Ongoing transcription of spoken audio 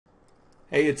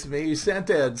Hey, it's me,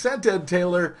 Santa Ed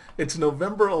Taylor. It's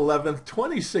November 11th,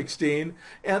 2016,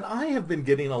 and I have been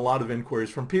getting a lot of inquiries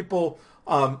from people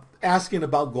asking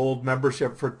about gold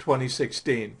membership for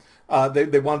 2016.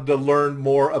 They wanted to learn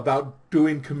more about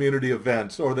doing community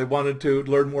events, or they wanted to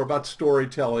learn more about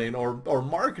storytelling or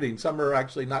marketing. Some are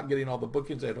actually not getting all the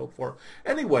bookings they'd hoped for.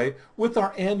 Anyway, with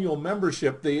our annual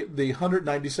membership, the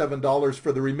 $197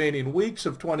 for the remaining weeks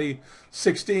of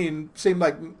 2016 seemed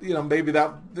like, maybe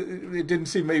that it didn't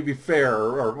seem maybe fair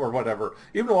or whatever,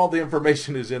 even though all the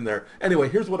information is in there. Anyway,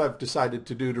 here's what I've decided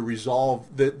to do to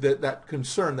resolve that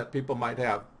concern that people might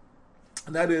have.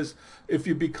 And that is, if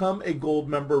you become a gold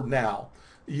member now,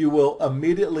 you will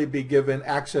immediately be given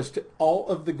access to all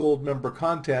of the gold member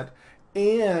content,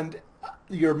 and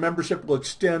your membership will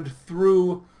extend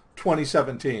through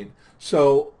 2017.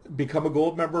 So become a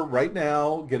gold member right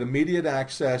now, get immediate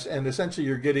access, and essentially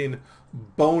you're getting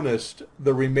bonused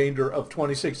the remainder of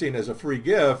 2016 as a free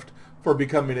gift for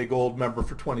becoming a gold member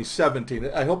for 2017.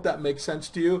 I hope that makes sense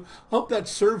to you. I hope that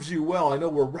serves you well. I know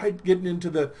we're right getting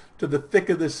into the thick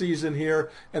of the season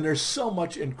here, and there's so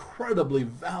much incredibly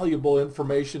valuable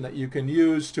information that you can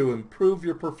use to improve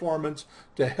your performance,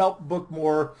 to help book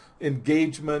more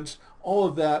engagements. All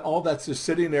that's just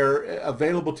sitting there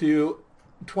available to you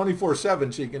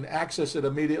 24/7, so you can access it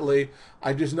immediately.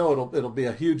 I just know it'll be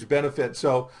a huge benefit.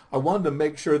 So I wanted to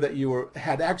make sure that you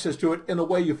had access to it in a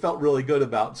way you felt really good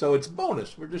about. So it's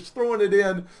bonus. We're just throwing it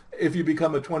in if you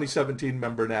become a 2017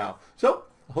 member now. So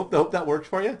I hope that works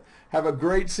for you. Have a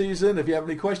great season. If you have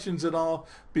any questions at all,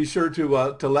 be sure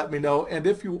to let me know. And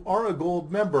if you are a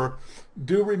gold member,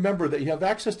 do remember that you have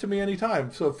access to me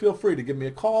anytime. So feel free to give me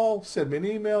a call, send me an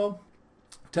email,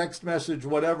 text message,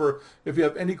 whatever, if you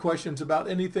have any questions about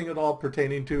anything at all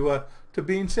pertaining to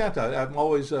being Santa. I'm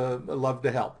always love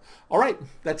to help. All right,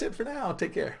 that's it for now.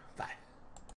 Take care. Bye.